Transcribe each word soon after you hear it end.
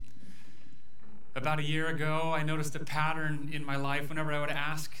About a year ago, I noticed a pattern in my life. Whenever I would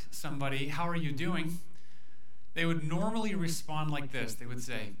ask somebody, "How are you doing?" they would normally respond like this. They would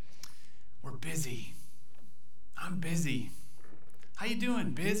say, "We're busy. I'm busy. How you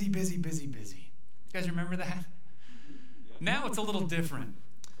doing?" Busy, busy, busy, busy. You guys remember that? Now it's a little different.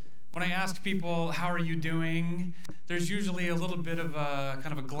 When I ask people, "How are you doing?" there's usually a little bit of a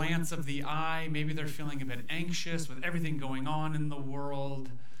kind of a glance of the eye. Maybe they're feeling a bit anxious with everything going on in the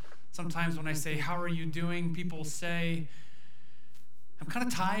world. Sometimes when I say, "How are you doing?" people say, "I'm kind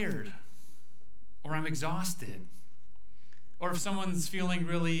of tired," or "I'm exhausted." Or if someone's feeling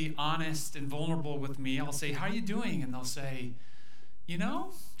really honest and vulnerable with me, I'll say, "How are you doing?" And they'll say,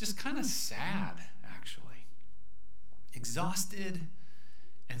 "Just kind of sad, actually." Exhausted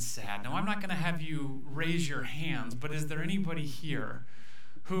and sad. Now, I'm not going to have you raise your hands, but is there anybody here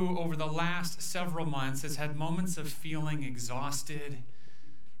who over the last several months has had moments of feeling exhausted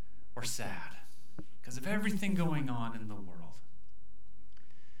or sad because of everything going on in the world?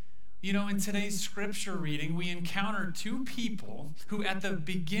 In today's scripture reading, we encounter two people who at the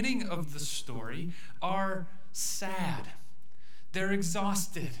beginning of the story are sad. They're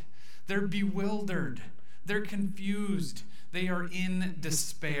exhausted. They're bewildered. They're confused. They are in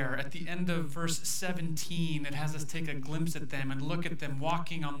despair. At the end of verse 17, it has us take a glimpse at them and look at them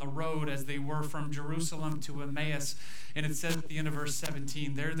walking on the road as they were from Jerusalem to Emmaus. And it says at the end of verse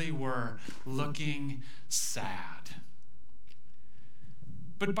 17, there they were, looking sad.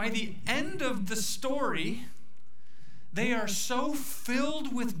 But by the end of the story, they are so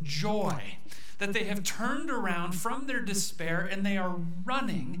filled with joy that they have turned around from their despair and they are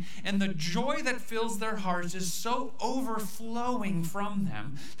running, and the joy that fills their hearts is so overflowing from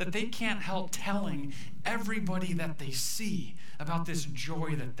them that they can't help telling everybody that they see about this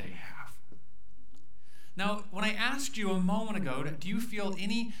joy that they have. Now, when I asked you a moment ago, do you feel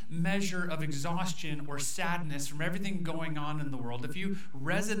any measure of exhaustion or sadness from everything going on in the world? If you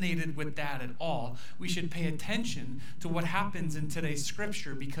resonated with that at all, we should pay attention to what happens in today's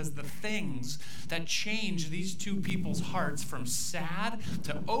scripture, because the things that change these two people's hearts from sad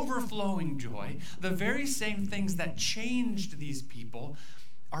to overflowing joy, the very same things that changed these people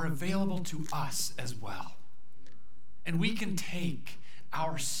are available to us as well. And we can take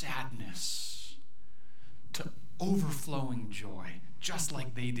our sadness to overflowing joy, just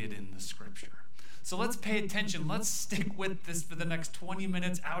like they did in the scripture. So let's pay attention. Let's stick with this for the next 20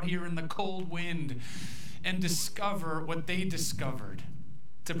 minutes out here in the cold wind and discover what they discovered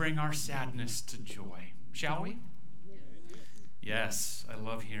to bring our sadness to joy. Shall we? Yes, I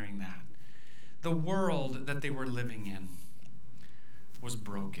love hearing that. The world that they were living in was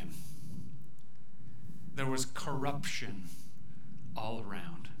broken. There was corruption all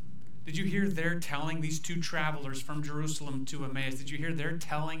around. Did you hear their telling, these two travelers from Jerusalem to Emmaus? Did you hear their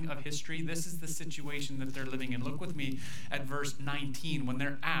telling of history? This is the situation that they're living in. Look with me at verse 19. When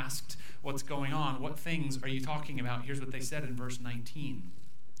they're asked what's going on, what things are you talking about? Here's what they said in verse 19.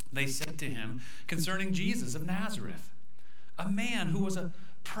 They said to him concerning Jesus of Nazareth, a man who was a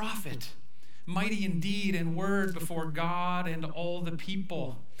prophet, mighty in deed and word before God and all the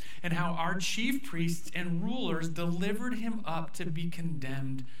people, and how our chief priests and rulers delivered him up to be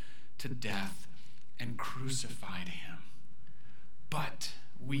condemned to death and crucified him. But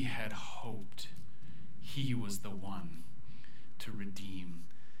we had hoped he was the one to redeem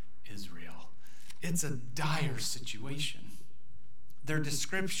Israel. It's a dire situation. Their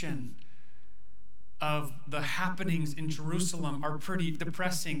description of the happenings in Jerusalem are pretty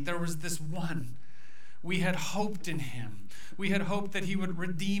depressing. There was this one. We had hoped in him. We had hoped that he would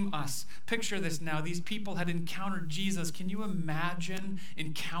redeem us. Picture this now. These people had encountered Jesus. Can you imagine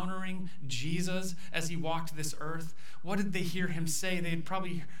encountering Jesus as he walked this earth? What did they hear him say? They had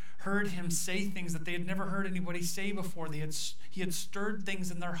probably heard him say things that they had never heard anybody say before. He had stirred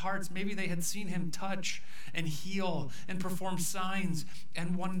things in their hearts. Maybe they had seen him touch and heal and perform signs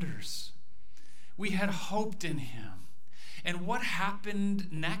and wonders. We had hoped in him. And what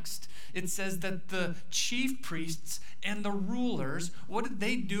happened next? It says that the chief priests and the rulers, what did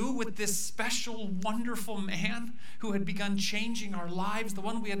they do with this special, wonderful man who had begun changing our lives, the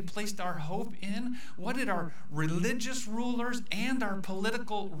one we had placed our hope in? What did our religious rulers and our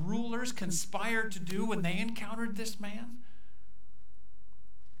political rulers conspire to do when they encountered this man?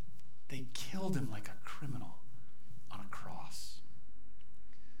 They killed him like a criminal on a cross.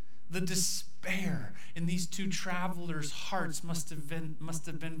 The despair in these two travelers' hearts must have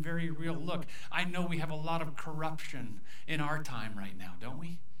been very real. Look, I know we have a lot of corruption in our time right now, don't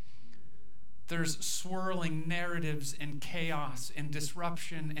we? There's swirling narratives and chaos and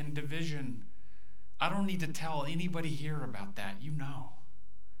disruption and division. I don't need to tell anybody here about that. You know.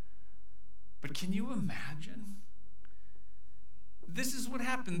 But But can you imagine? This is what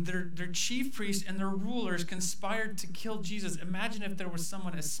happened. Their chief priests and their rulers conspired to kill Jesus. Imagine if there was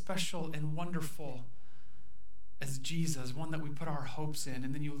someone as special and wonderful as Jesus, one that we put our hopes in.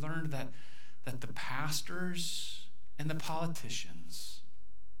 And then you learned that the pastors and the politicians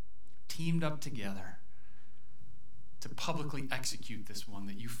teamed up together to publicly execute this one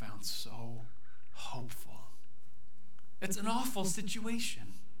that you found so hopeful. It's an awful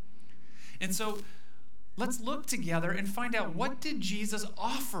situation. And so let's look together and find out, what did Jesus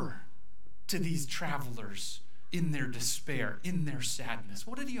offer to these travelers in their despair, in their sadness?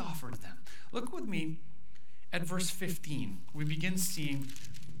 What did he offer to them? Look with me at verse 15. We begin seeing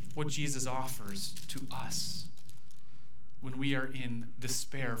what Jesus offers to us when we are in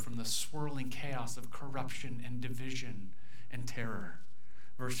despair from the swirling chaos of corruption and division and terror.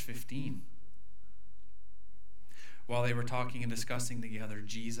 Verse 15. While they were talking and discussing together,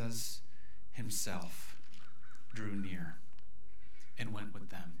 Jesus himself drew near and went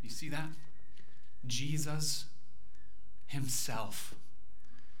with them. You see that? Jesus himself.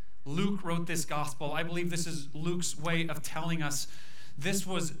 Luke wrote this gospel. I believe this is Luke's way of telling us this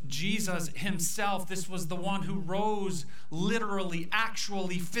was Jesus himself. This was the one who rose literally,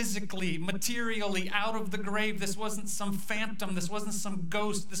 actually, physically, materially out of the grave. This wasn't some phantom. This wasn't some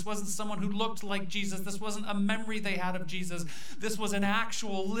ghost. This wasn't someone who looked like Jesus. This wasn't a memory they had of Jesus. This was an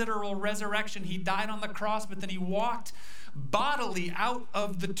actual, literal resurrection. He died on the cross, but then he walked bodily out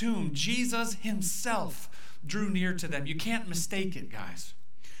of the tomb. Jesus himself drew near to them. You can't mistake it, guys.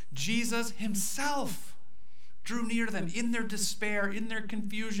 Jesus himself drew near to them in their despair, in their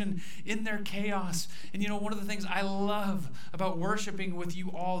confusion, in their chaos. And you know, one of the things I love about worshiping with you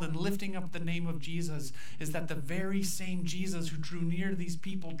all and lifting up the name of Jesus is that the very same Jesus who drew near to these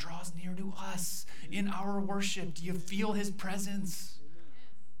people draws near to us in our worship. Do you feel his presence?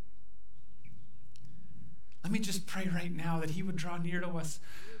 Let me just pray right now that he would draw near to us.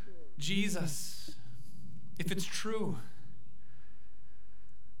 Jesus, if it's true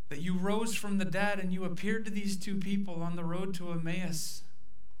that you rose from the dead and you appeared to these two people on the road to Emmaus,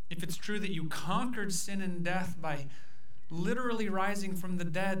 if it's true that you conquered sin and death by literally rising from the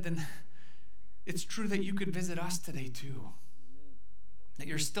dead, then it's true that you could visit us today too, that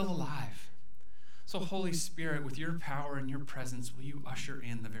you're still alive. So Holy Spirit, with your power and your presence, will you usher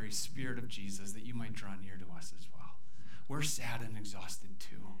in the very Spirit of Jesus that you might draw near to us as well? We're sad and exhausted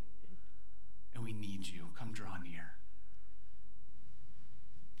too, and we need you. Come draw near.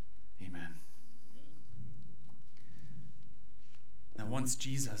 Amen. Now, once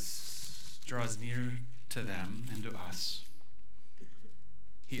Jesus draws near to them and to us,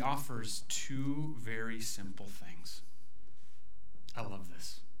 he offers two very simple things. I love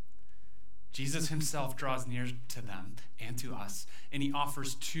this. Jesus himself draws near to them and to us, and he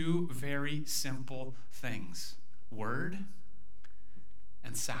offers two very simple things: word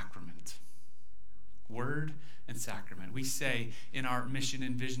and sacrament. Word and sacrament. We say in our mission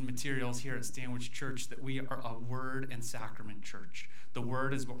and vision materials here at Stanwich Church that we are a word and sacrament church. The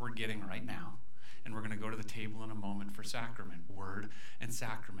word is what we're getting right now, and we're going to go to the table in a moment for sacrament. Word and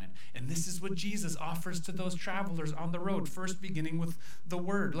sacrament. And this is what Jesus offers to those travelers on the road, first beginning with the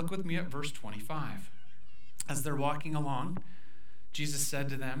word. Look with me at verse 25. As they're walking along, Jesus said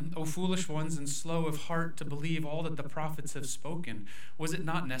to them, "O foolish ones and slow of heart to believe all that the prophets have spoken, was it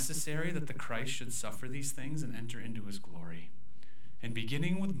not necessary that the Christ should suffer these things and enter into his glory?" And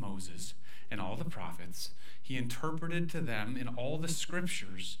beginning with Moses and all the prophets, he interpreted to them in all the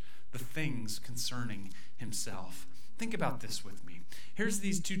scriptures the things concerning himself. Think about this with me. Here's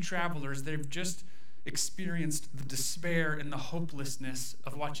these two travelers. They've just experienced the despair and the hopelessness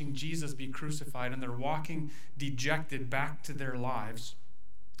of watching Jesus be crucified, and they're walking dejected back to their lives.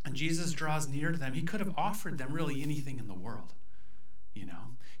 And Jesus draws near to them. He could have offered them really anything in the world. You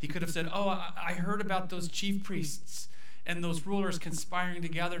know, he could have said, "Oh, I heard about those chief priests and those rulers conspiring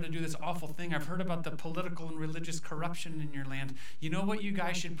together to do this awful thing. I've heard about the political and religious corruption in your land. You know what you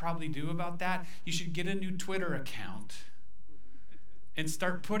guys should probably do about that? You should get a new Twitter account and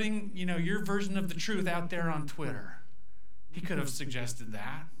start putting, your version of the truth out there on Twitter." He could have suggested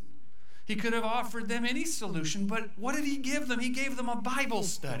that. He could have offered them any solution, but what did he give them? He gave them a Bible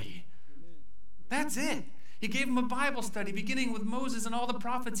study. That's it. He gave them a Bible study, beginning with Moses and all the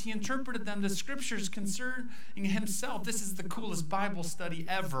prophets. He interpreted them, the scriptures concerning himself. This is the coolest Bible study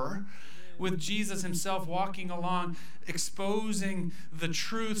ever, with Jesus himself walking along, exposing the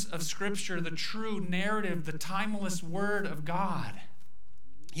truths of Scripture, the true narrative, the timeless Word of God.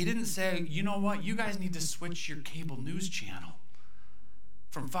 He didn't say, "You know what, you guys need to switch your cable news channel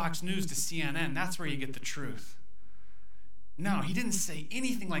from Fox News to CNN. That's where you get the truth." No, he didn't say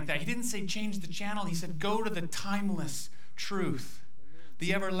anything like that. He didn't say change the channel. He said go to the timeless truth,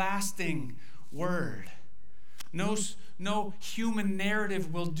 the everlasting word. No human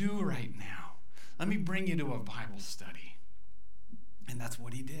narrative will do right now. Let me bring you to a Bible study. And that's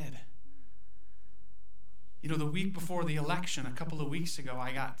what he did. You know, the week before the election, a couple of weeks ago,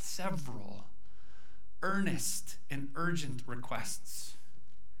 I got several earnest and urgent requests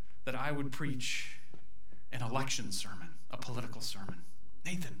that I would preach an election sermon, a political sermon.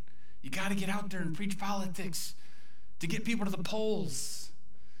 Nathan, you got to get out there and preach politics to get people to the polls.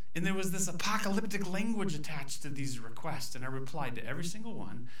 And there was this apocalyptic language attached to these requests, and I replied to every single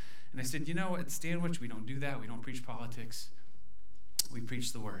one. And I said, you know, at Stanwich, we don't do that. We don't preach politics. We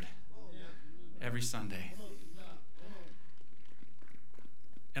preach the word every Sunday.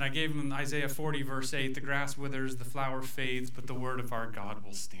 And I gave him Isaiah 40, verse 8, the grass withers, the flower fades, but the word of our God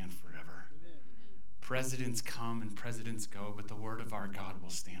will stand forever. Presidents come and presidents go, but the word of our God will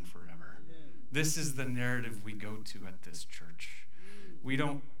stand forever. This is the narrative we go to at this church. We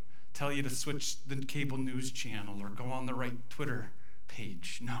don't tell you to switch the cable news channel or go on the right Twitter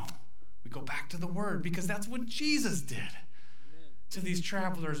page. No, we go back to the word because that's what Jesus did to these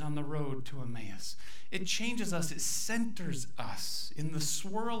travelers on the road to Emmaus. It changes us. It centers us in the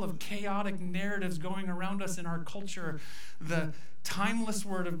swirl of chaotic narratives going around us in our culture. The timeless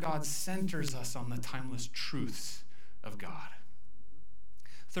word of God centers us on the timeless truths of God.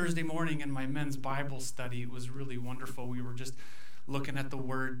 Thursday morning in my men's Bible study, it was really wonderful. We were just looking at the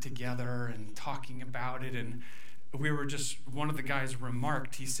word together and talking about it, and one of the guys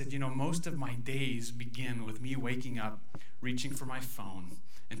remarked, he said, you know, most of my days begin with me waking up, reaching for my phone,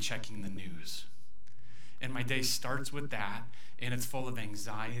 and checking the news. And my day starts with that, and it's full of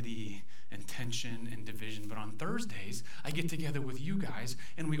anxiety and tension and division. But on Thursdays, I get together with you guys,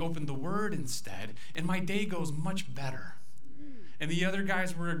 and we open the word instead, and my day goes much better. And the other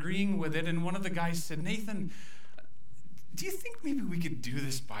guys were agreeing with it, and one of the guys said, Nathan, do you think maybe we could do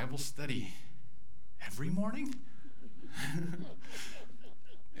this Bible study every morning?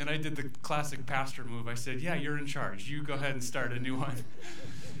 And I did the classic pastor move. I said, yeah, you're in charge. You go ahead and start a new one.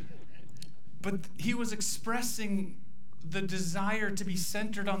 But he was expressing the desire to be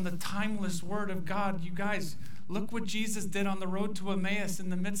centered on the timeless word of God. You guys, look what Jesus did on the road to Emmaus in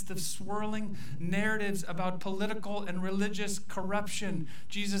the midst of swirling narratives about political and religious corruption.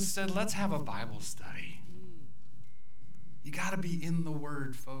 Jesus said, let's have a Bible study. You got to be in the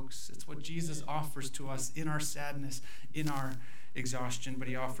word, folks. It's what Jesus offers to us in our sadness, in our exhaustion, but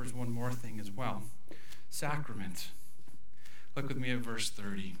he offers one more thing as well. Sacrament. Look with me at verse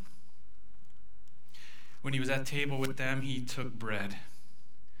 30. When he was at table with them, he took bread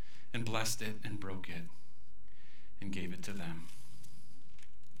and blessed it and broke it and gave it to them.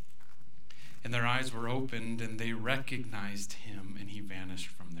 And their eyes were opened and they recognized him, and he vanished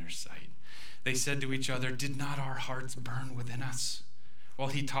from their sight. They said to each other, did not our hearts burn within us while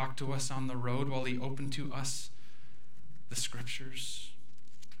he talked to us on the road, while he opened to us the scriptures?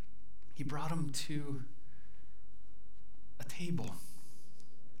 He brought them to a table,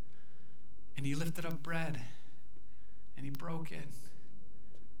 and he lifted up bread, and he broke it,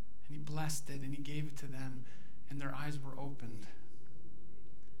 and he blessed it, and he gave it to them, and their eyes were opened.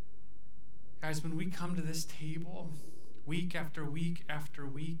 Guys, when we come to this table week after week after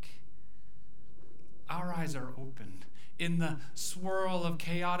week, our eyes are opened. In the swirl of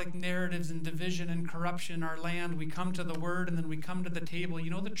chaotic narratives and division and corruption in our land, we come to the word and then we come to the table. You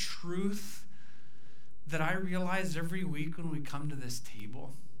know the truth that I realize every week when we come to this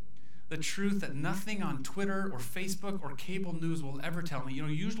table? The truth that nothing on Twitter or Facebook or cable news will ever tell me. You know,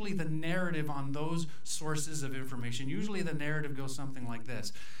 usually the narrative on those sources of information, usually the narrative goes something like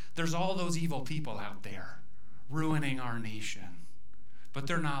this. There's all those evil people out there ruining our nation. But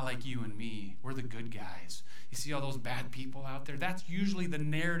they're not like you and me. We're the good guys. You see all those bad people out there? That's usually the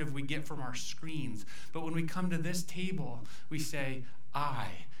narrative we get from our screens. But when we come to this table, we say, I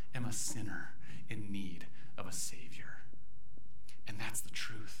am a sinner in need of a Savior. And that's the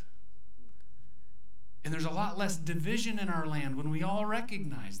truth. And there's a lot less division in our land when we all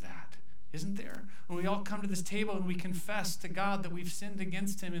recognize that, isn't there? When we all come to this table and we confess to God that we've sinned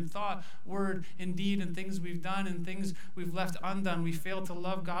against him in thought, word, and deed, and things we've done and things we've left undone. We fail to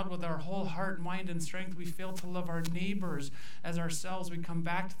love God with our whole heart, mind, and strength. We fail to love our neighbors as ourselves. We come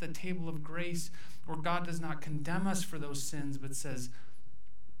back to the table of grace where God does not condemn us for those sins, but says,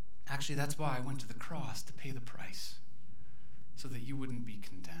 actually, that's why I went to the cross, to pay the price, so that you wouldn't be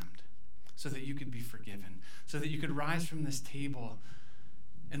condemned, so that you could be forgiven, so that you could rise from this table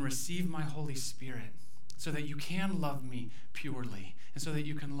and receive my Holy Spirit, so that you can love me purely, and so that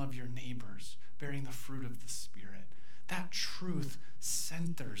you can love your neighbors, bearing the fruit of the Spirit. That truth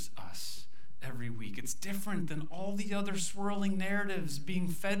centers us every week. It's different than all the other swirling narratives being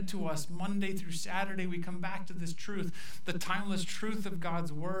fed to us Monday through Saturday. We come back to this truth, the timeless truth of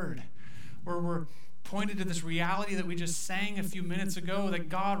God's word, where we're pointed to this reality that we just sang a few minutes ago, that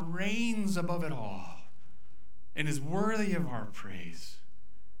God reigns above it all and is worthy of our praise.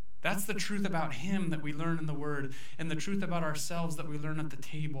 That's the truth about him that we learn in the word, and the truth about ourselves that we learn at the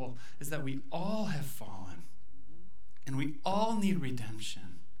table is that we all have fallen and we all need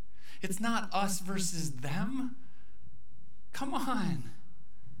redemption. It's not us versus them. Come on.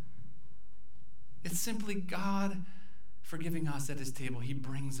 It's simply God forgiving us at his table. He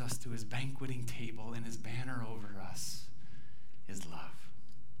brings us to his banqueting table, and his banner over us is love.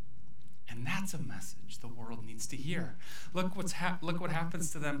 And that's a message the world needs to hear. Look what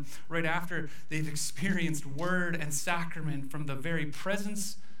happens to them right after they've experienced word and sacrament from the very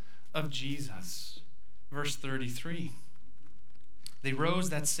presence of Jesus. Verse 33. They rose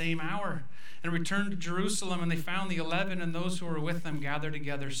that same hour and returned to Jerusalem, and they found the 11 and those who were with them gathered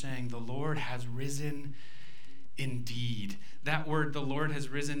together, saying, "The Lord has risen indeed." That word, "the Lord has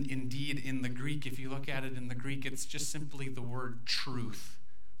risen indeed," in the Greek, if you look at it in the Greek, it's just simply the word truth.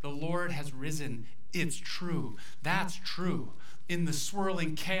 The Lord has risen. It's true. That's true. In the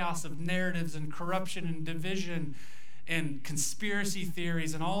swirling chaos of narratives and corruption and division and conspiracy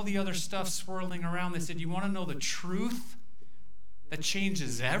theories and all the other stuff swirling around, they said, you want to know the truth that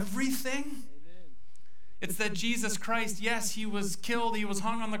changes everything? It's that Jesus Christ, yes, he was killed, he was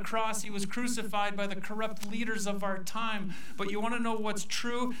hung on the cross, he was crucified by the corrupt leaders of our time. But you want to know what's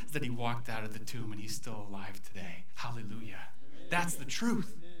true? Is that he walked out of the tomb and he's still alive today. Hallelujah. That's the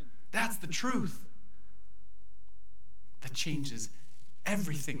truth. That's the truth that changes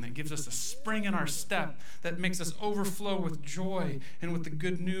everything, that gives us a spring in our step, that makes us overflow with joy and with the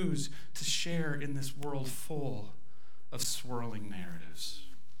good news to share in this world full of swirling narratives.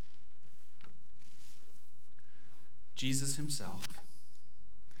 Jesus himself,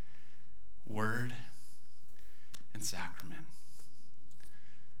 word and sacrament.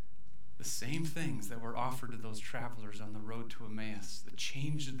 The same things that were offered to those travelers on the road to Emmaus that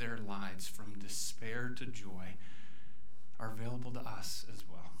changed their lives from despair to joy are available to us as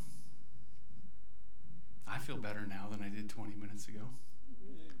well. I feel better now than I did 20 minutes ago.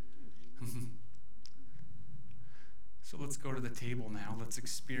 So let's go to the table now. Let's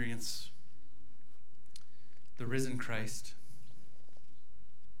experience the risen Christ.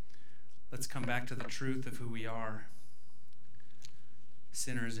 Let's come back to the truth of who we are.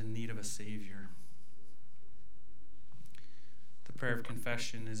 Sinners in need of a Savior. The prayer of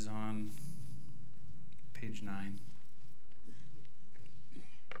confession is on page 9.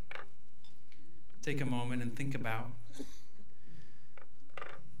 Take a moment and think about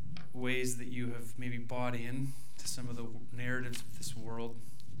ways that you have maybe bought in to some of the narratives of this world,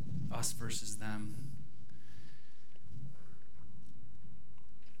 us versus them.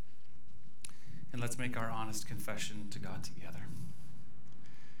 And let's make our honest confession to God together.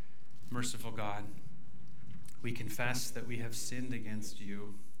 Merciful God, we confess that we have sinned against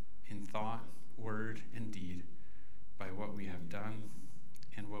you in thought, word, and deed by what we have done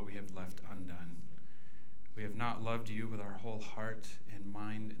and what we have left undone. We have not loved you with our whole heart and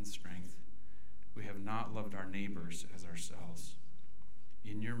mind and strength. We have not loved our neighbors as ourselves.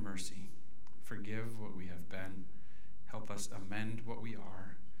 In your mercy, forgive what we have been. Help us amend what we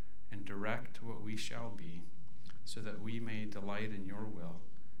are and direct what we shall be, so that we may delight in your will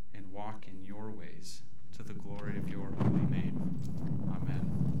and walk in your ways, to the glory of your holy name.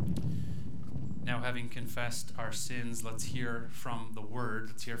 Amen. Now, having confessed our sins, let's hear from the word.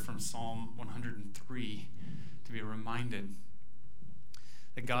 Let's hear from Psalm 103 to be reminded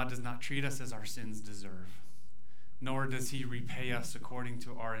that God does not treat us as our sins deserve, nor does he repay us according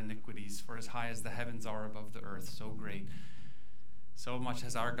to our iniquities. For as high as the heavens are above the earth, so great, so much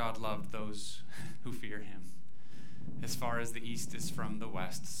has our God loved those who fear him. As far as the east is from the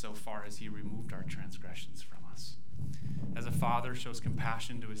west, so far has he removed our transgressions from us. As a father shows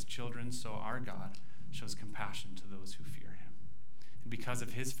compassion to his children, so our God shows compassion to those who fear him. And because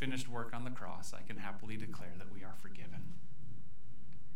of his finished work on the cross, I can happily declare that we are forgiven.